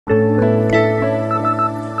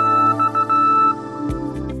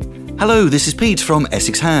Hello, this is Pete from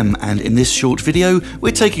Essex Ham, and in this short video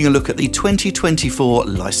we're taking a look at the 2024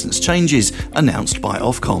 licence changes announced by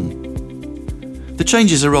Ofcom. The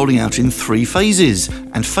changes are rolling out in 3 phases,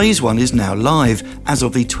 and phase 1 is now live as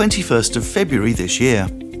of the 21st of February this year.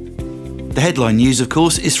 The headline news, of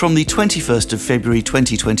course, is from the 21st of February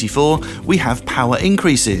 2024, we have power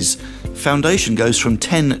increases. Foundation goes from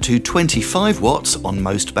 10 to 25 watts on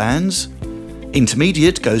most bands.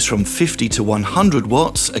 Intermediate goes from 50 to 100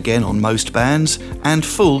 watts, again on most bands, and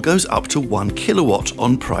full goes up to 1 kilowatt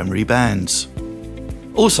on primary bands.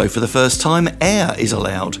 Also, for the first time, air is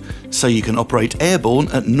allowed, so you can operate airborne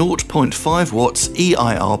at 0.5 watts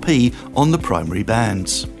EIRP on the primary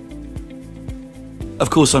bands. Of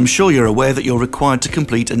course, I'm sure you're aware that you're required to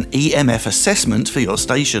complete an EMF assessment for your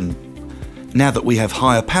station. Now that we have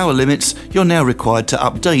higher power limits, you're now required to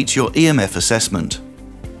update your EMF assessment.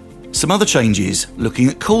 Some other changes, looking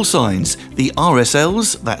at call signs. The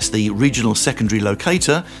RSLs, that's the Regional Secondary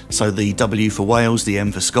Locator, so the W for Wales, the M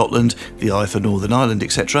for Scotland, the I for Northern Ireland,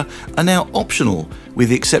 etc., are now optional, with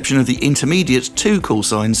the exception of the intermediate 2 call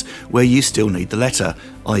signs where you still need the letter,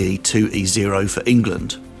 i.e. 2E0 for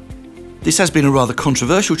England. This has been a rather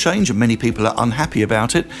controversial change and many people are unhappy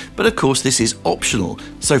about it, but of course this is optional,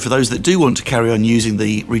 so for those that do want to carry on using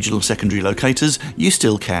the Regional Secondary Locators, you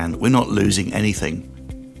still can, we're not losing anything.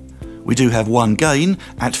 We do have one gain.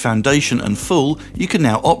 At Foundation and Full, you can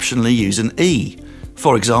now optionally use an E.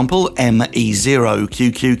 For example,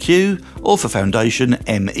 ME0QQQ, or for Foundation,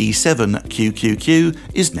 ME7QQQ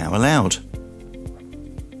is now allowed.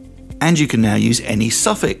 And you can now use any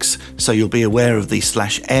suffix, so you'll be aware of the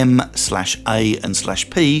 /M, /A and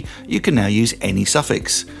 /P, you can now use any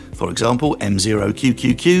suffix. For example,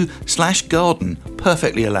 M0QQQ/garden,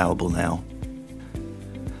 perfectly allowable now.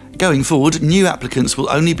 Going forward, new applicants will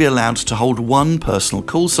only be allowed to hold 1 personal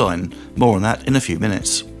call sign. More on that in a few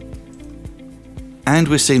minutes. And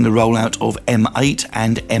we're seeing the rollout of M8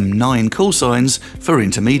 and M9 call signs for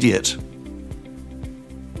intermediate.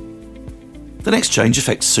 The next change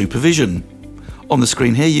affects supervision. On the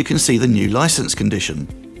screen here you can see the new licence condition.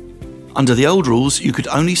 Under the old rules, you could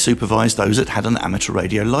only supervise those that had an amateur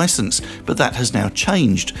radio licence, but that has now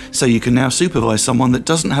changed, so you can now supervise someone that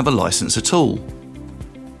doesn't have a licence at all.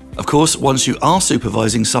 Of course, once you are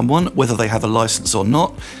supervising someone, whether they have a licence or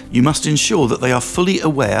not, you must ensure that they are fully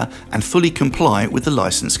aware and fully comply with the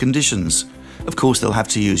licence conditions. Of course, they'll have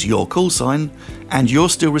to use your call sign, and you're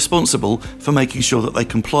still responsible for making sure that they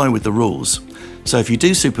comply with the rules. So if you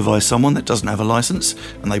do supervise someone that doesn't have a licence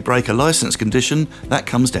and they break a licence condition, that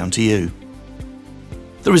comes down to you.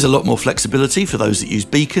 There is a lot more flexibility for those that use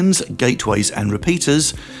beacons, gateways and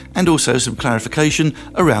repeaters, and also some clarification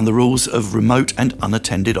around the rules of remote and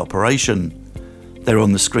unattended operation. They're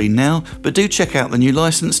on the screen now, but do check out the new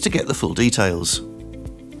licence to get the full details.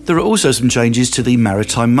 There are also some changes to the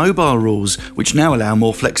maritime mobile rules, which now allow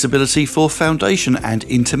more flexibility for Foundation and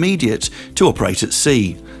Intermediate to operate at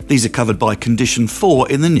sea. These are covered by Condition 4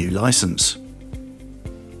 in the new licence.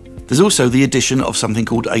 There's also the addition of something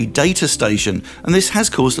called a data station, and this has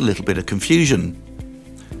caused a little bit of confusion.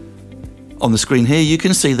 On the screen here you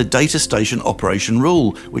can see the data station operation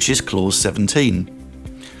rule, which is clause 17.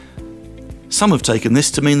 Some have taken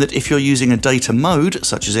this to mean that if you're using a data mode,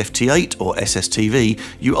 such as FT8 or SSTV,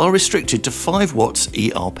 you are restricted to 5 watts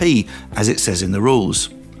ERP, as it says in the rules.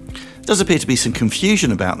 There does appear to be some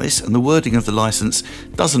confusion about this, and the wording of the licence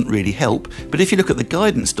doesn't really help, but if you look at the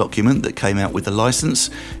guidance document that came out with the licence,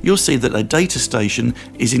 you'll see that a data station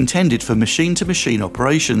is intended for machine-to-machine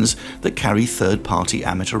operations that carry third-party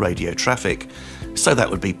amateur radio traffic. So that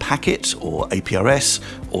would be packet or APRS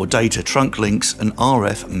or data trunk links and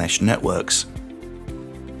RF mesh networks.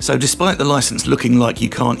 So despite the licence looking like you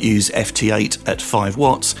can't use FT8 at 5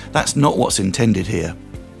 watts, that's not what's intended here.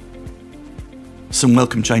 Some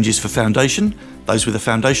welcome changes for Foundation. Those with a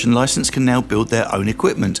Foundation licence can now build their own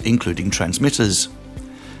equipment, including transmitters.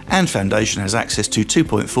 And Foundation has access to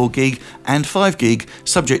 2.4 gig and 5 gig,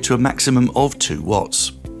 subject to a maximum of 2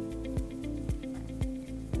 watts.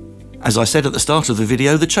 As I said at the start of the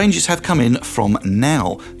video, the changes have come in from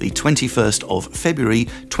now, the 21st of February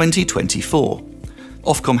 2024.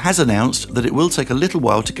 Ofcom has announced that it will take a little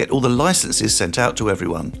while to get all the licences sent out to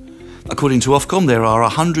everyone. According to Ofcom, there are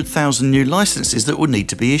 100,000 new licences that will need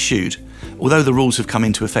to be issued. Although the rules have come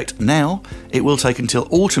into effect now, it will take until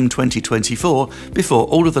autumn 2024 before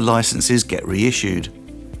all of the licences get reissued.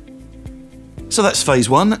 So that's phase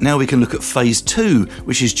 1, now we can look at phase 2,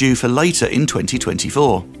 which is due for later in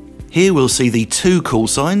 2024. Here we'll see the 2 call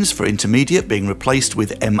signs for intermediate being replaced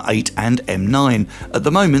with M8 and M9. At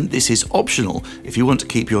the moment this is optional. If you want to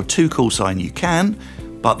keep your 2 call sign you can,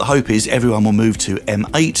 but the hope is everyone will move to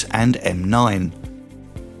M8 and M9.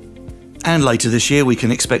 And later this year we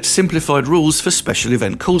can expect simplified rules for special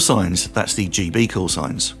event call signs, that's the GB call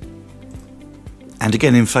signs. And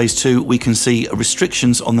again in Phase 2 we can see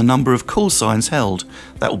restrictions on the number of call signs held.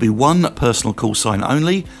 That will be one personal call sign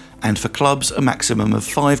only, and for clubs a maximum of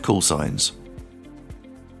 5 call signs.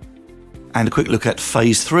 And a quick look at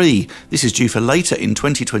Phase 3. This is due for later in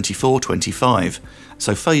 2024-25.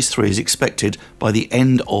 So Phase 3 is expected by the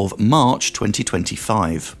end of March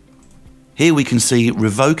 2025. Here we can see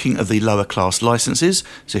revoking of the lower class licences.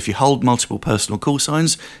 So if you hold multiple personal call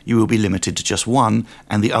signs, you will be limited to just one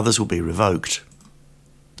and the others will be revoked.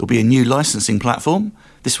 There'll be a new licensing platform.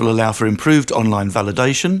 This will allow for improved online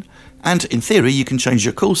validation, and in theory you can change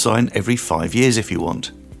your call sign every 5 years if you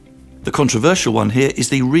want. The controversial one here is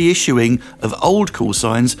the reissuing of old call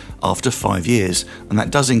signs after 5 years, and that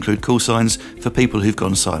does include call signs for people who've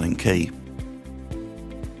gone silent key.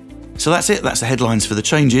 So that's it, that's the headlines for the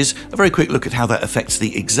changes. A very quick look at how that affects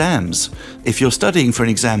the exams. If you're studying for an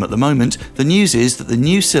exam at the moment, the news is that the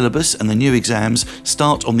new syllabus and the new exams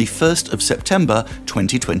start on the 1st of September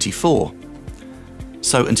 2024.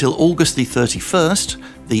 So until August the 31st,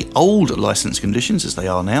 the old licence conditions, as they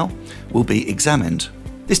are now, will be examined.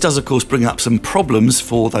 This does of course bring up some problems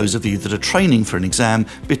for those of you that are training for an exam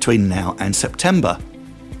between now and September.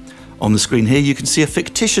 On the screen here you can see a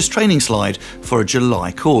fictitious training slide for a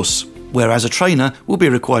July course, where as a trainer we'll be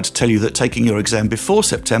required to tell you that taking your exam before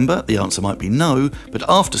September the answer might be no, but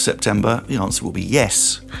after September the answer will be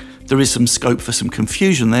yes. There is some scope for some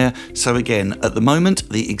confusion there, so again at the moment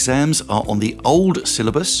the exams are on the old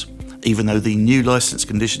syllabus, even though the new licence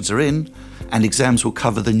conditions are in, and exams will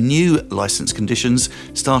cover the new licence conditions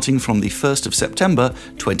starting from the 1st of September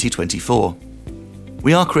 2024.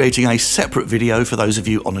 We are creating a separate video for those of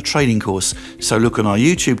you on a training course, so look on our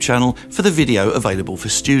YouTube channel for the video available for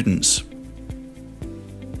students.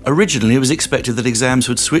 Originally it was expected that exams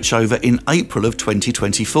would switch over in April of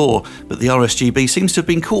 2024, but the RSGB seems to have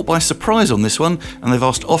been caught by surprise on this one, and they've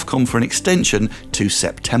asked Ofcom for an extension to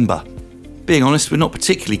September. Being honest, we're not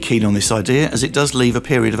particularly keen on this idea, as it does leave a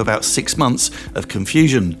period of about 6 months of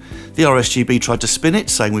confusion. The RSGB tried to spin it,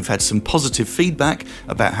 saying we've had some positive feedback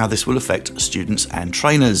about how this will affect students and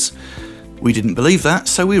trainers. We didn't believe that,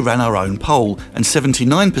 so we ran our own poll, and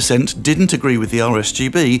 79% didn't agree with the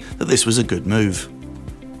RSGB that this was a good move.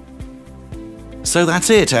 So that's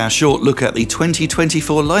it, our short look at the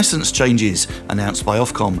 2024 licence changes announced by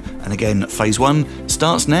Ofcom, and again Phase 1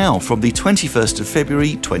 starts now from the 21st of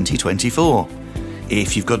February 2024.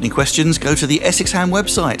 If you've got any questions, go to the Essex Ham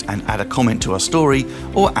website and add a comment to our story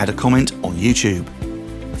or add a comment on YouTube.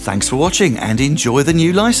 Thanks for watching and enjoy the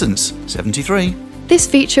new licence. 73. This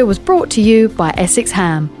feature was brought to you by Essex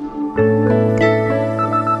Ham.